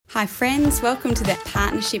Hi friends, welcome to the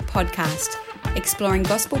Partnership Podcast, exploring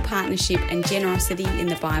gospel partnership and generosity in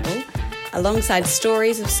the Bible, alongside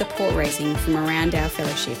stories of support raising from around our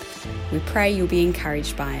fellowship. We pray you'll be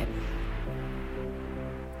encouraged by it.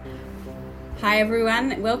 Hi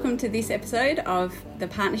everyone, welcome to this episode of the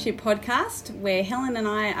Partnership Podcast, where Helen and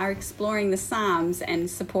I are exploring the Psalms and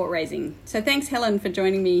support raising. So thanks Helen for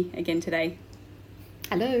joining me again today.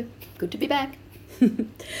 Hello, good to be back.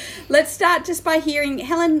 Let's start just by hearing,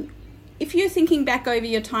 Helen, if you're thinking back over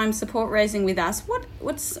your time support raising with us,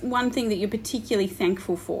 what's one thing that you're particularly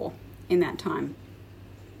thankful for in that time?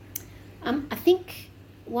 I think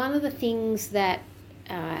one of the things that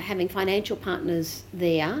having financial partners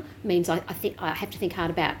there means I think I have to think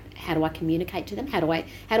hard about how do I communicate to them, how do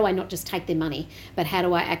I not just take their money, but how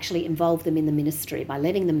do I actually involve them in the ministry by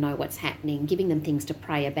letting them know what's happening, giving them things to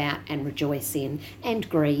pray about and rejoice in and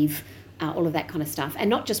grieve. All of that kind of stuff,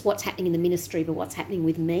 and not just what's happening in the ministry, but what's happening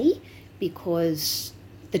with me, because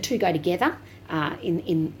the two go together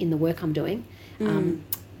in the work I'm doing.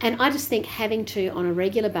 And I just think having to, on a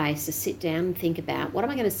regular basis, sit down and think about what am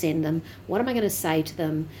I going to send them, what am I going to say to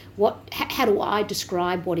them, how do I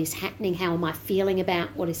describe what is happening, how am I feeling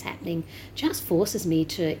about what is happening, just forces me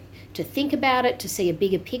to think about it, to see a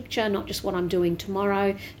bigger picture, not just what I'm doing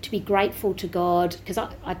tomorrow, to be grateful to God, because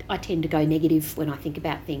I tend to go negative when I think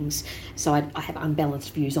about things, so I have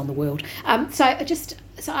unbalanced views on the world. So I just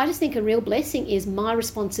think a real blessing is my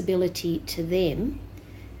responsibility to them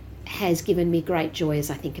has given me great joy as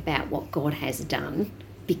I think about what God has done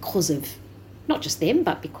because of not just them,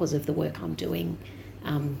 but because of the work I'm doing.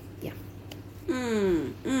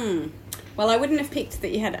 Well, I wouldn't have picked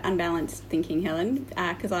that you had unbalanced thinking, Helen,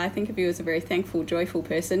 because I think of you as a very thankful, joyful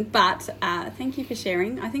person. But thank you for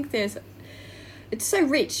sharing. I think it's so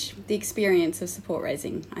rich, the experience of support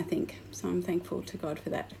raising, I think. So I'm thankful to God for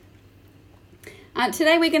that.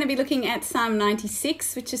 Today we're going to be looking at Psalm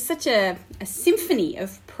 96, which is such a symphony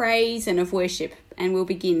of praise and of worship, and we'll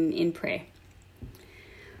begin in prayer.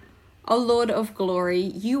 O Lord of glory,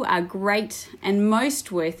 you are great and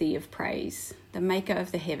most worthy of praise, the maker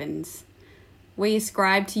of the heavens. We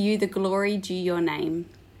ascribe to you the glory due your name,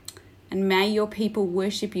 and may your people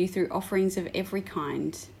worship you through offerings of every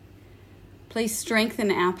kind. Please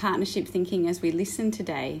strengthen our partnership thinking as we listen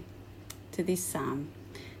today to this psalm,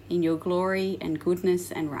 in your glory and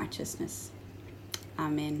goodness and righteousness.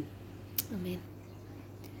 Amen. Amen.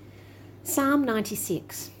 Psalm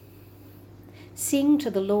 96. Sing to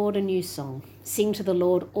the Lord a new song. Sing to the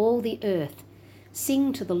Lord all the earth.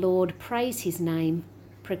 Sing to the Lord, praise his name.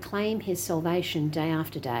 Proclaim his salvation day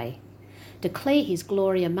after day. Declare his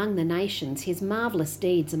glory among the nations, his marvellous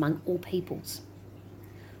deeds among all peoples.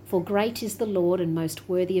 For great is the Lord and most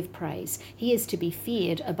worthy of praise. He is to be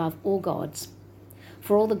feared above all gods.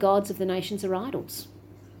 For all the gods of the nations are idols,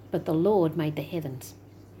 but the Lord made the heavens.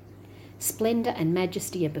 Splendour and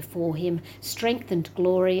majesty are before him, strength and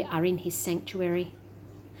glory are in his sanctuary.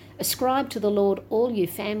 Ascribe to the Lord all you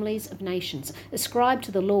families of nations. Ascribe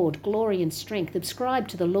to the Lord glory and strength. Ascribe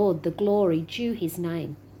to the Lord the glory due his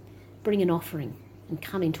name. Bring an offering and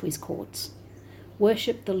come into his courts.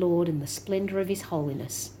 Worship the Lord in the splendour of his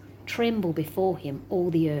holiness. Tremble before him, all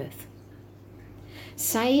the earth.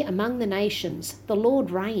 Say among the nations, the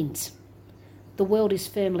Lord reigns. The world is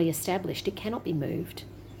firmly established, it cannot be moved.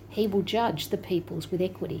 He will judge the peoples with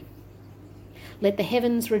equity. Let the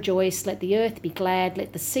heavens rejoice, let the earth be glad,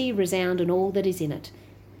 let the sea resound and all that is in it.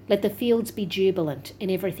 Let the fields be jubilant and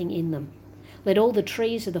everything in them. Let all the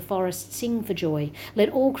trees of the forest sing for joy. Let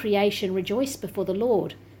all creation rejoice before the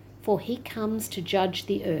Lord, for he comes to judge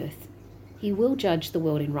the earth. He will judge the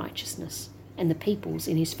world in righteousness and the peoples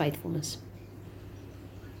in his faithfulness.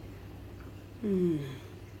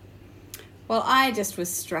 Well, I just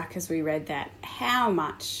was struck as we read that, how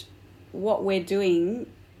much what we're doing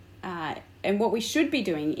and what we should be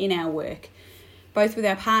doing in our work, both with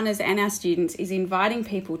our partners and our students, is inviting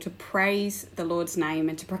people to praise the Lord's name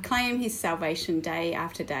and to proclaim his salvation day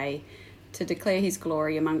after day, to declare his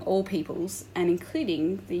glory among all peoples, and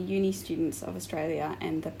including the uni students of Australia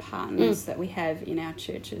and the partners that we have in our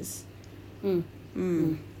churches.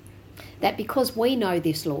 That because we know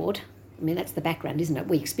this Lord, I mean, that's the background, isn't it?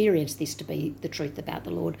 We experience this to be the truth about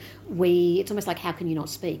the Lord. It's almost like, how can you not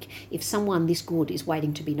speak? If someone this good is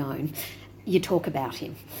waiting to be known, you talk about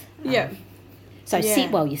him. Yeah.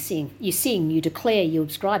 You sing, you declare, you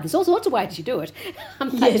ascribe. There's all sorts of ways you do it.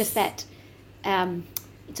 Yes. Just that,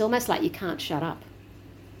 it's almost like you can't shut up.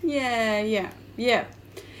 Yeah.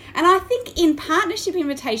 And I think in partnership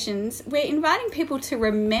invitations, we're inviting people to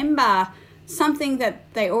remember something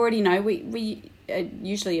that they already know. We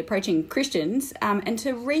usually approaching Christians, and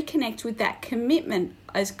to reconnect with that commitment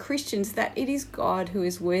as Christians that it is God who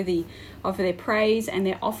is worthy of their praise and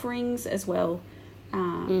their offerings as well.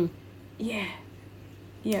 Yeah.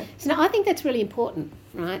 So now I think that's really important,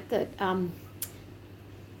 right? That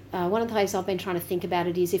one of the ways I've been trying to think about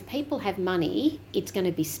it is if people have money, it's going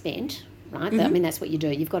to be spent, right? I mean, that's what you do.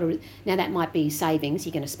 You've got to. Now that might be savings.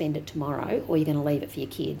 You're going to spend it tomorrow, or you're going to leave it for your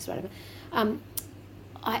kids, whatever.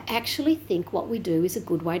 I actually think what we do is a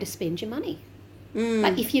good way to spend your money.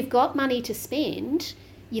 But if you've got money to spend,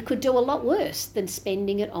 you could do a lot worse than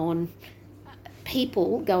spending it on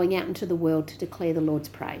people going out into the world to declare the Lord's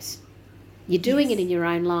praise. You're doing it in your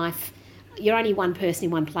own life. You're only one person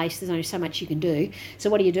in one place. There's only so much you can do. So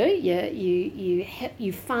what do?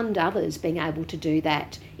 You fund others being able to do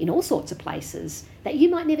that in all sorts of places that you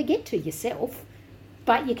might never get to yourself,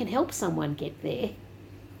 but you can help someone get there.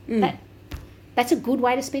 That's a good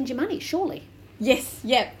way to spend your money, surely. Yes,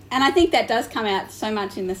 yep. And I think that does come out so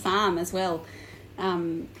much in the psalm as well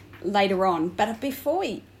later on. But before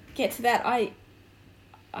we get to that, I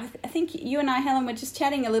think you and I, Helen, were just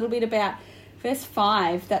chatting a little bit about verse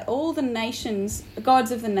 5, that all the nations,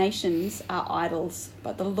 gods of the nations are idols,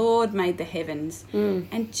 but the Lord made the heavens.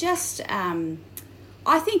 And just,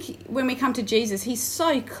 I think when we come to Jesus, he's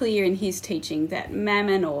so clear in his teaching that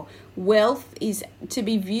mammon or wealth is to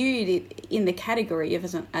be viewed in the category of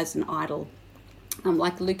as an idol.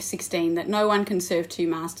 Like Luke 16, that no one can serve two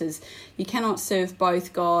masters. You cannot serve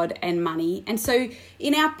both God and money. And so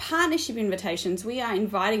in our partnership invitations, we are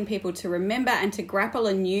inviting people to remember and to grapple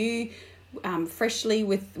anew freshly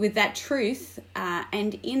with that truth,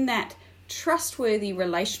 and in that trustworthy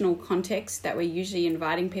relational context that we're usually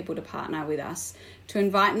inviting people to partner with us, to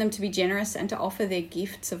invite them to be generous and to offer their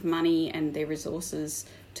gifts of money and their resources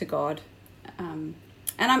to God. And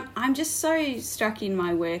I'm just so struck in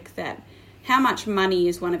my work that how much money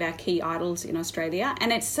is one of our key idols in Australia,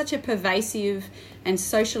 and it's such a pervasive and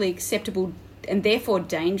socially acceptable and therefore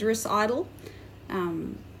dangerous idol.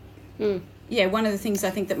 Yeah, one of the things I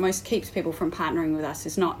think that most keeps people from partnering with us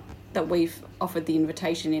is not that we've offered the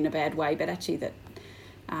invitation in a bad way, but actually that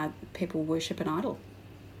people worship an idol.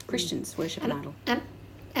 Christians worship an idol.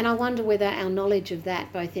 And I wonder whether our knowledge of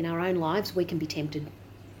that, both in our own lives, we can be tempted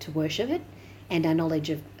to worship it, and our knowledge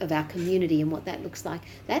of our community and what that looks like,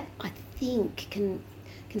 that I think can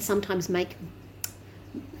sometimes make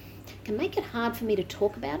it hard for me to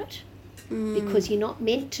talk about it, because you're not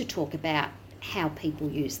meant to talk about how people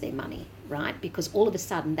use their money, right? Because all of a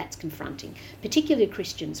sudden that's confronting, particularly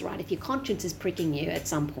Christians, right? If your conscience is pricking you at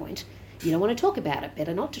some point, you don't want to talk about it.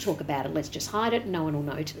 Better not to talk about it. Let's just hide it and no one will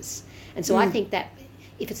notice. And so I think that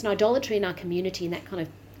if it's an idolatry in our community and that kind of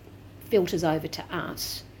filters over to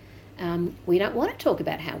us, we don't want to talk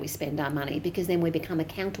about how we spend our money, because then we become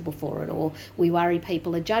accountable for it, or we worry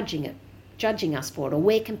people are judging us for it, or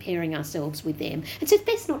we're comparing ourselves with them. And so it's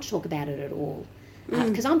best not to talk about it at all.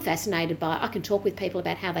 Because I'm fascinated I can talk with people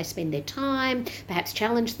about how they spend their time, perhaps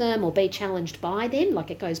challenge them or be challenged by them, like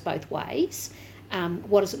it goes both ways.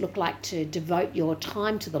 What does it look like to devote your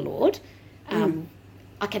time to the Lord?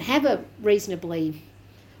 I can have a reasonably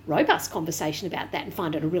robust conversation about that and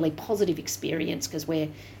find it a really positive experience, because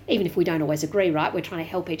even if we don't always agree, right, we're trying to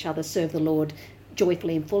help each other serve the Lord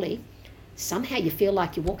joyfully and fully. Somehow you feel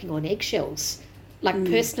like you're walking on eggshells, like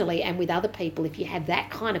personally and with other people, if you have that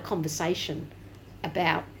kind of conversation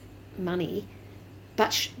about money.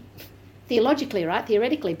 But theologically, right,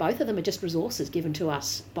 theoretically, both of them are just resources given to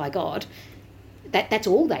us by God. That's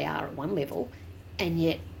all they are at one level, and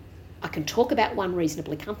yet I can talk about one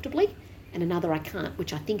reasonably comfortably and another I can't,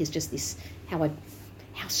 which I think is just this how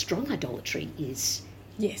strong idolatry is.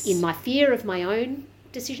 Yes. In my fear of my own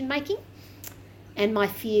decision making and my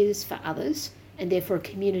fears for others, and therefore a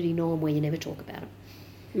community norm where you never talk about it.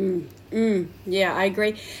 Yeah, I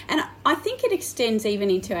agree. And I think it extends even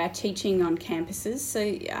into our teaching on campuses. So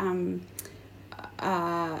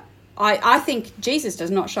I think Jesus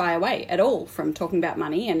does not shy away at all from talking about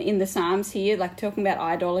money. And in the Psalms here, like talking about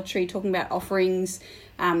idolatry, talking about offerings,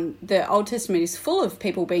 the Old Testament is full of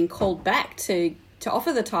people being called back to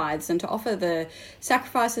offer the tithes and to offer the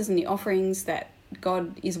sacrifices and the offerings that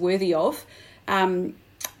God is worthy of.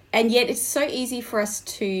 And yet it's so easy for us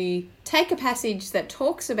to take a passage that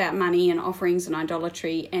talks about money and offerings and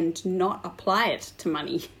idolatry and not apply it to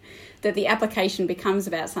money, that the application becomes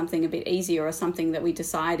about something a bit easier or something that we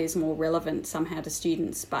decide is more relevant somehow to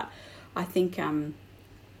students. But I think,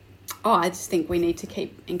 I just think we need to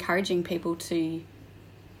keep encouraging people to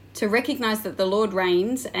recognise that the Lord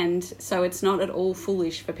reigns, and so it's not at all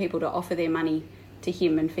foolish for people to offer their money to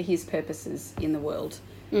him and for his purposes in the world.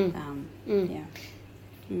 Yeah.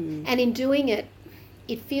 And in doing it,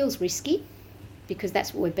 it feels risky, because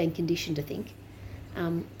that's what we've been conditioned to think.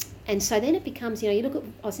 And so then it becomes, you look at,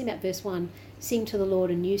 I was thinking about verse 1, sing to the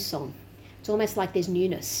Lord a new song. It's almost like there's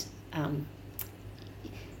newness.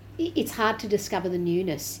 It's hard to discover the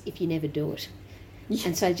newness if you never do it. Yeah.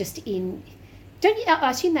 And so I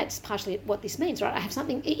assume that's partially what this means, right? I have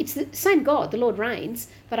something, it's the same God, the Lord reigns,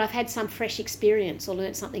 but I've had some fresh experience or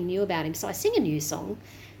learnt something new about him. So I sing a new song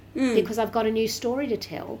because I've got a new story to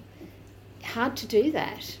tell. Hard to do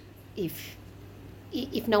that if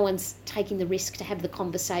no one's taking the risk to have the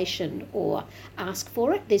conversation or ask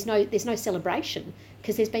for it. There's no celebration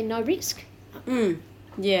because there's been no risk.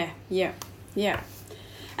 Yeah.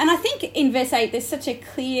 And I think in verse 8 there's such a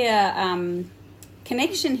clear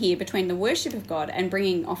connection here between the worship of God and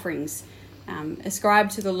bringing offerings. Ascribe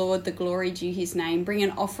to the Lord the glory due his name, bring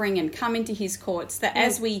an offering and come into his courts, that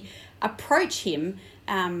as we approach him,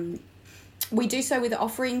 we do so with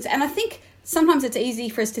offerings. And I think sometimes it's easy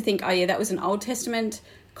for us to think, oh yeah, that was an Old Testament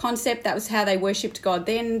concept, that was how they worshipped God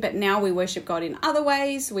then, but now we worship God in other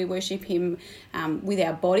ways. We worship him with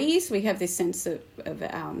our bodies. We have this sense of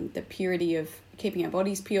the purity of keeping our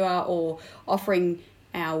bodies pure, or offering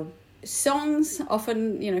our songs.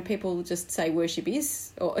 Often, people just say worship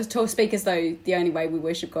is, or to speak as though the only way we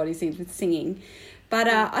worship God is with singing. But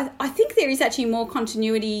I think there is actually more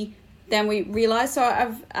continuity than we realise.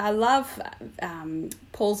 So I love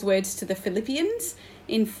Paul's words to the Philippians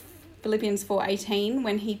in Philippians 4:18,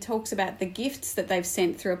 when he talks about the gifts that they've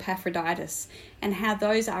sent through Epaphroditus and how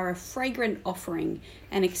those are a fragrant offering,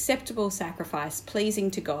 an acceptable sacrifice, pleasing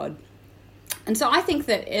to God. And so I think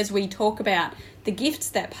that as we talk about the gifts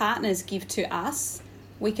that partners give to us,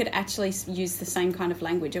 we could actually use the same kind of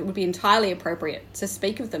language. It would be entirely appropriate to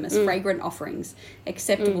speak of them as fragrant offerings,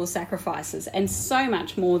 acceptable sacrifices, and so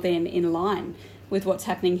much more then in line with what's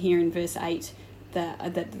happening here in verse 8,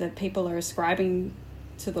 that the people are ascribing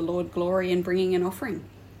to the Lord glory and bringing an offering.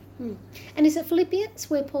 And is it Philippians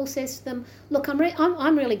where Paul says to them, look, I'm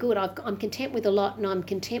really good. I'm content with a lot and I'm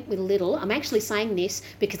content with little. I'm actually saying this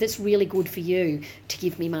because it's really good for you to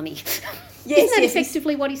give me money. Yes, isn't that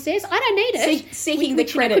effectively what he says? I don't need it. Seeking the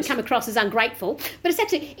credit. Could come across as ungrateful, but it's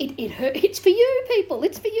actually, it's for you, people.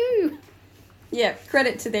 It's for you. Yeah,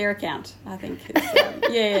 credit to their account, I think.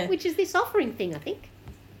 Yeah. Which is this offering thing, I think.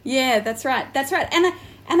 Yeah, that's right.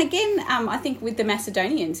 And again, I think with the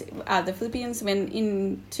Macedonians, the Philippians, when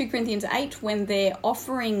in 2 Corinthians 8, when they're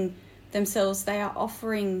offering themselves, they are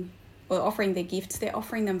offering their gifts, they're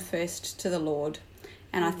offering them first to the Lord.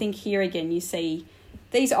 And I think here again you see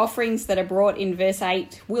these offerings that are brought in verse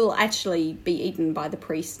 8 will actually be eaten by the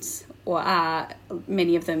priests, or are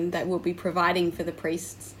many of them that will be providing for the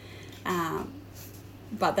priests.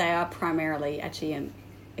 But they are primarily actually an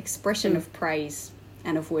expression of praise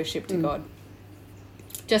and of worship to God.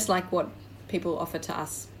 Just like what people offer to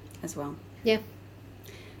us as well. Yeah.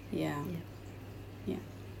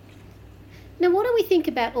 Now, what do we think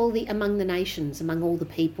about among the nations, among all the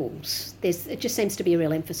peoples? It just seems to be a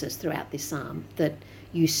real emphasis throughout this psalm that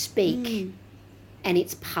you speak and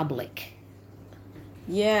it's public.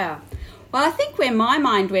 Yeah. Well, I think where my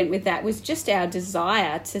mind went with that was just our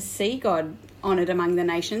desire to see God honoured among the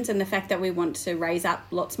nations, and the fact that we want to raise up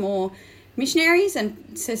lots more missionaries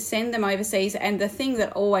and to send them overseas. And the thing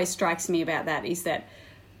that always strikes me about that is that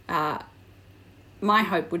my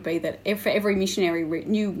hope would be that for every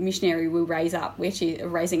new missionary we raise up, we're actually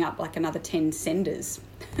raising up like another 10 senders,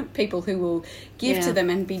 people who will give to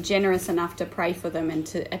them and be generous enough to pray for them and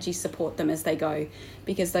to actually support them as they go,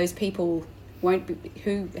 because those people won't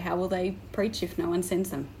be, how will they preach if no one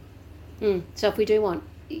sends them? So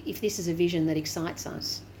if this is a vision that excites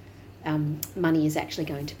us, money is actually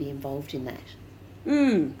going to be involved in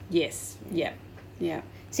that. Yes. Yeah.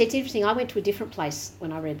 See, it's interesting. I went to a different place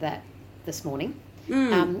when I read that this morning.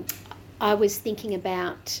 I was thinking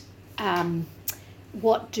about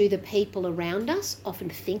what do the people around us often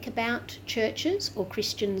think about churches or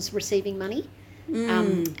Christians receiving money,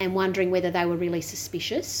 and wondering whether they were really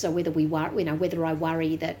suspicious. So whether whether I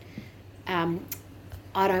worry that I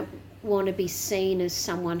don't want to be seen as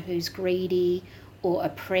someone who's greedy or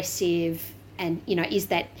oppressive, and is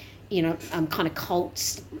that kind of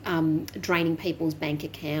cults draining people's bank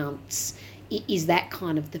accounts? Is that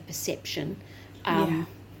kind of the perception?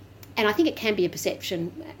 And I think it can be a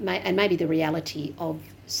perception, and maybe the reality of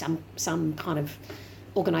some kind of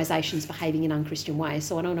organisations behaving in unchristian ways.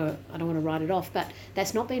 So I don't want to write it off, but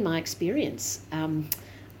that's not been my experience.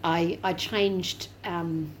 I changed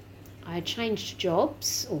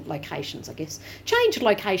jobs, or locations, I guess. Changed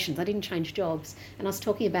locations. I didn't change jobs. And I was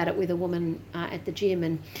talking about it with a woman at the gym,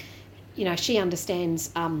 and she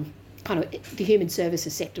understands kind of the human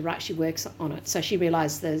services sector, right? She works on it. So she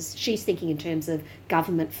realised she's thinking in terms of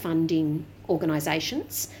government funding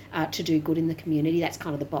organisations to do good in the community. That's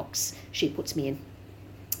kind of the box she puts me in.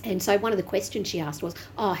 And so one of the questions she asked was,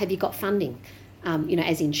 oh, have you got funding?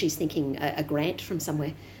 As in she's thinking a grant from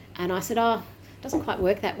somewhere. And I said, it doesn't quite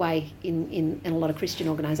work that way in a lot of Christian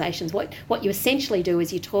organisations. What you essentially do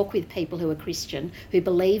is you talk with people who are Christian, who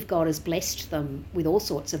believe God has blessed them with all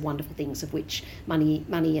sorts of wonderful things, of which money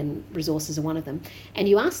and resources are one of them. And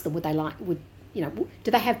you ask them, do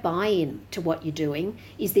they have buy-in to what you're doing?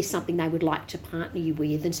 Is this something they would like to partner you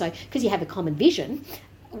with? And so, because you have a common vision,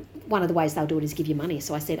 one of the ways they'll do it is give you money.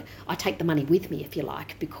 So I said, I take the money with me, if you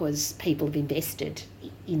like, because people have invested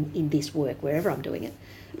in this work wherever I'm doing it.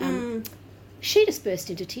 She just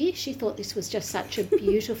burst into tears. She thought this was just such a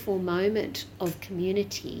beautiful moment of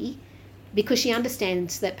community, because she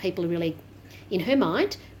understands that people are really, in her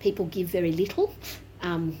mind, people give very little.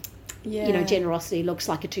 Generosity looks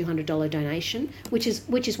like a $200 donation, which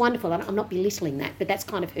is wonderful. I'm not belittling that, but that's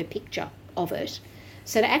kind of her picture of it.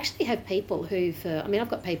 So to actually have people I've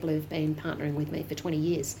got people who've been partnering with me for 20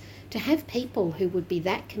 years, to have people who would be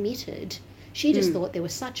that committed, she just thought there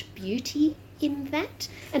was such beauty in that.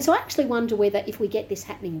 And so I actually wonder whether, if we get this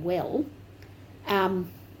happening well,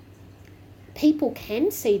 people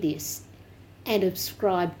can see this and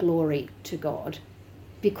ascribe glory to God,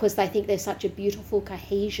 because they think there's such a beautiful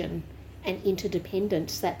cohesion and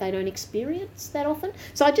interdependence that they don't experience that often.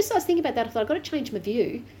 So I was thinking about that. I thought, I've got to change my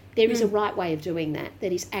view. There is a right way of doing that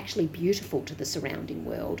is actually beautiful to the surrounding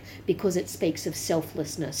world, because it speaks of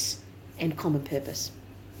selflessness and common purpose.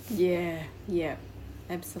 Yeah,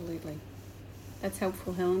 absolutely. That's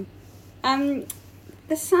helpful, Helen.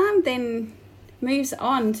 The psalm then moves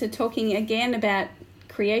on to talking again about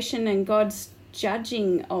creation and God's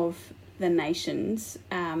judging of the nations,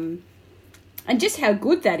 and just how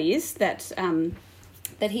good that is, that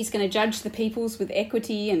he's going to judge the peoples with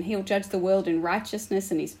equity, and he'll judge the world in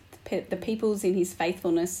righteousness, and the peoples in his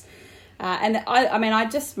faithfulness.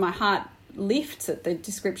 My heart lifts at the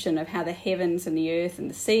description of how the heavens and the earth and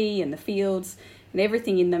the sea and the fields and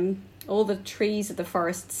everything in them, all the trees of the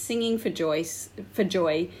forest singing for joy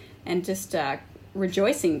and just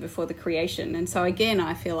rejoicing before the creation. And so again,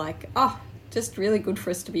 I feel like, just really good for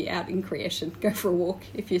us to be out in creation. Go for a walk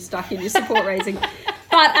if you're stuck in your support raising.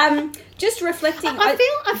 But just reflecting... I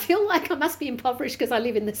feel like I must be impoverished because I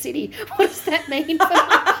live in the city. What does that mean?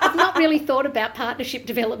 I've not really thought about partnership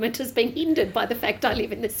development as being hindered by the fact I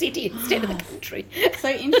live in the city instead of the country. So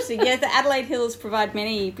interesting. Yeah, the Adelaide Hills provide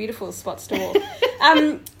many beautiful spots to walk.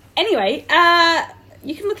 Anyway,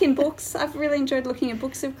 you can look in books. I've really enjoyed looking at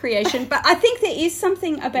books of creation. But I think there is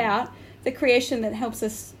something about the creation that helps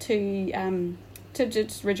us to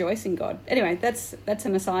just rejoice in God. Anyway, that's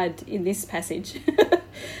an aside in this passage.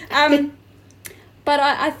 But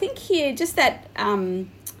I think here just that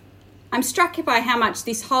I'm struck by how much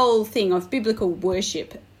this whole thing of biblical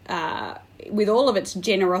worship, with all of its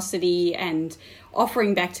generosity and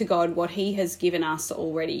offering back to God what he has given us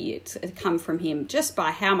already, it's come from him, just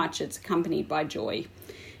by how much it's accompanied by joy.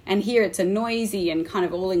 And here it's a noisy and kind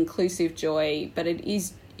of all-inclusive joy, but it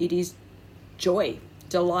is joy,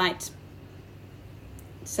 delight,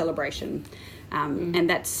 celebration. And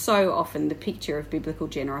that's so often the picture of biblical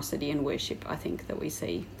generosity and worship, I think, that we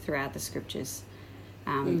see throughout the scriptures.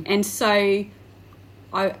 And so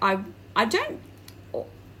I'm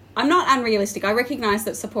not unrealistic. I recognise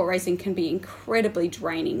that support raising can be incredibly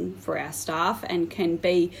draining for our staff and can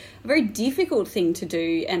be a very difficult thing to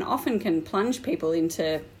do, and often can plunge people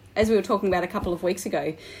into, as we were talking about a couple of weeks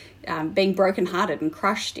ago, being brokenhearted and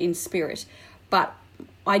crushed in spirit. But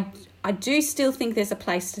I do still think there's a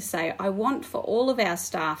place to say, I want for all of our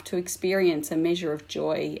staff to experience a measure of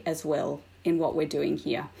joy as well in what we're doing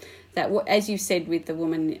here. That, as you said with the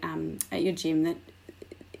woman at your gym, that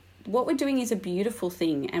what we're doing is a beautiful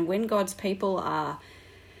thing. And when God's people are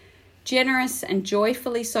generous and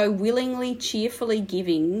joyfully, so willingly, cheerfully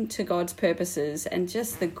giving to God's purposes, and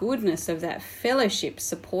just the goodness of that fellowship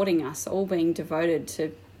supporting us, all being devoted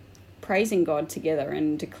to praising God together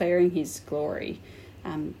and declaring his glory.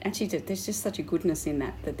 Actually, there's just such a goodness in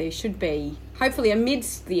that there should be, hopefully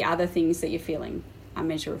amidst the other things that you're feeling, a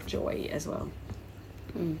measure of joy as well.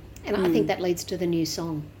 And I think that leads to the new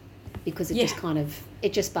song, because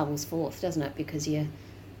it just bubbles forth, doesn't it? Because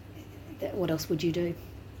what else would you do?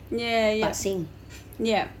 But sing.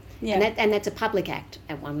 Yeah. And that's a public act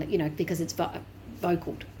at one, because it's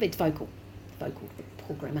vocal. It's vocal.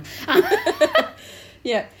 Poor grammar.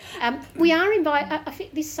 Yeah. We are I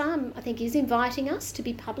think this psalm, I think, is inviting us to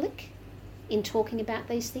be public in talking about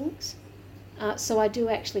these things. So I do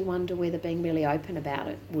actually wonder whether being really open about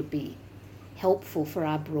it would be helpful for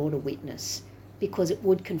our broader witness, because it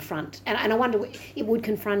would confront, and I wonder, it would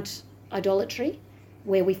confront idolatry,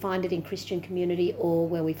 where we find it in Christian community or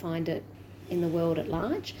where we find it in the world at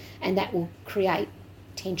large, and that will create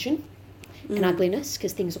tension and ugliness,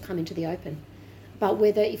 because things will come into the open. But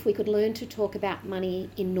whether, if we could learn to talk about money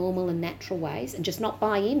in normal and natural ways and just not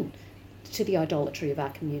buy in to the idolatry of our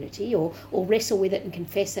community, or wrestle with it and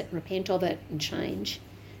confess it and repent of it and change,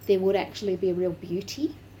 there would actually be a real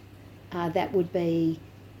beauty that would be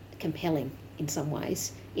compelling in some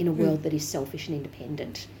ways in a world that is selfish and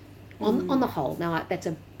independent on the whole. Now, that's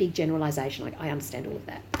a big generalisation. I understand all of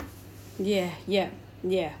that. Yeah.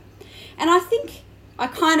 And I think I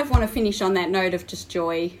kind of want to finish on that note of just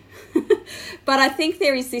joy. But I think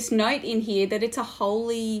there is this note in here that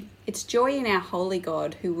it's joy in our holy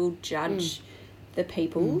God who will judge the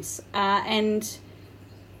peoples. And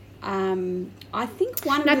I think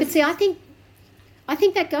I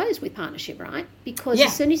think that goes with partnership, right? Because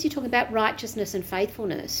as soon as you talk about righteousness and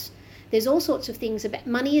faithfulness, there's all sorts of things about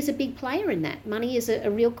money is a big player in that. Money is a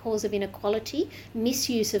real cause of inequality.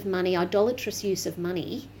 Misuse of money, idolatrous use of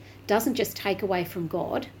money, doesn't just take away from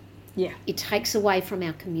God. Yeah. It takes away from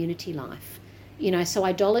our community life. So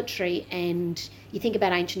idolatry, and you think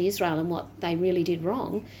about ancient Israel and what they really did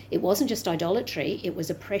wrong, it wasn't just idolatry, it was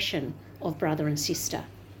oppression of brother and sister.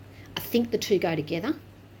 I think the two go together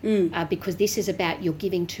because this is about you're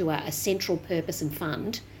giving to a central purpose and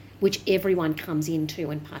fund which everyone comes into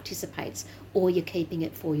and participates, or you're keeping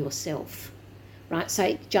it for yourself, right?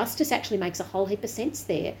 So justice actually makes a whole heap of sense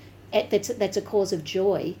there. That's a cause of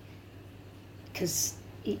joy, because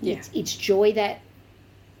it's joy that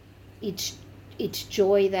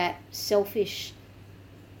selfishness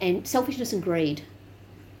and greed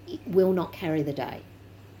will not carry the day.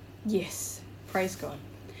 Yes, praise God.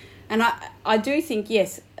 And I do think,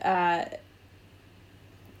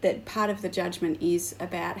 that part of the judgment is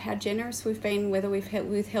about how generous we've been, whether we've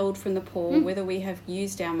withheld from the poor, whether we have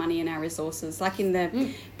used our money and our resources. Like in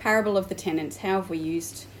the parable of the tenants, how have we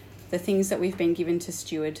used the things that we've been given to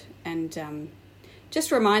steward? And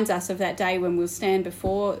just reminds us of that day when we'll stand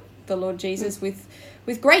before the Lord Jesus with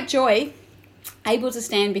great joy, able to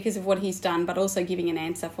stand because of what he's done, but also giving an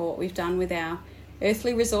answer for what we've done with our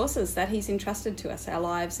earthly resources that he's entrusted to us, our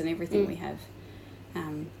lives and everything we have.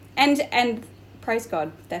 And praise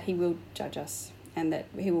God that he will judge us, and that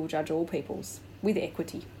he will judge all peoples with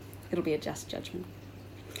equity. It'll be a just judgment.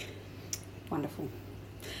 Wonderful.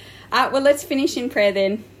 Well, let's finish in prayer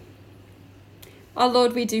then. Oh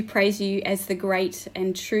Lord, we do praise you as the great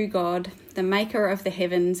and true God, the maker of the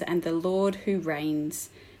heavens and the Lord who reigns.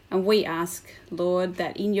 And we ask, Lord,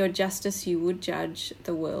 that in your justice you would judge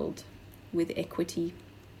the world with equity.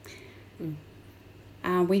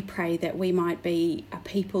 We pray that we might be a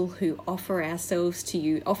people who offer ourselves to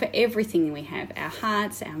you, offer everything we have, our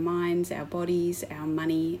hearts, our minds, our bodies, our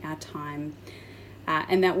money, our time,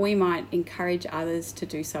 and that we might encourage others to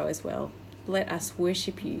do so as well. Let us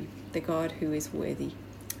worship you, the God who is worthy.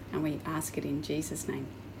 And we ask it in Jesus' name.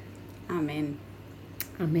 Amen.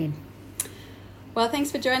 Amen. Well, thanks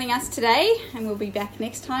for joining us today, and we'll be back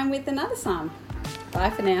next time with another psalm.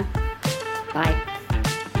 Bye for now. Bye.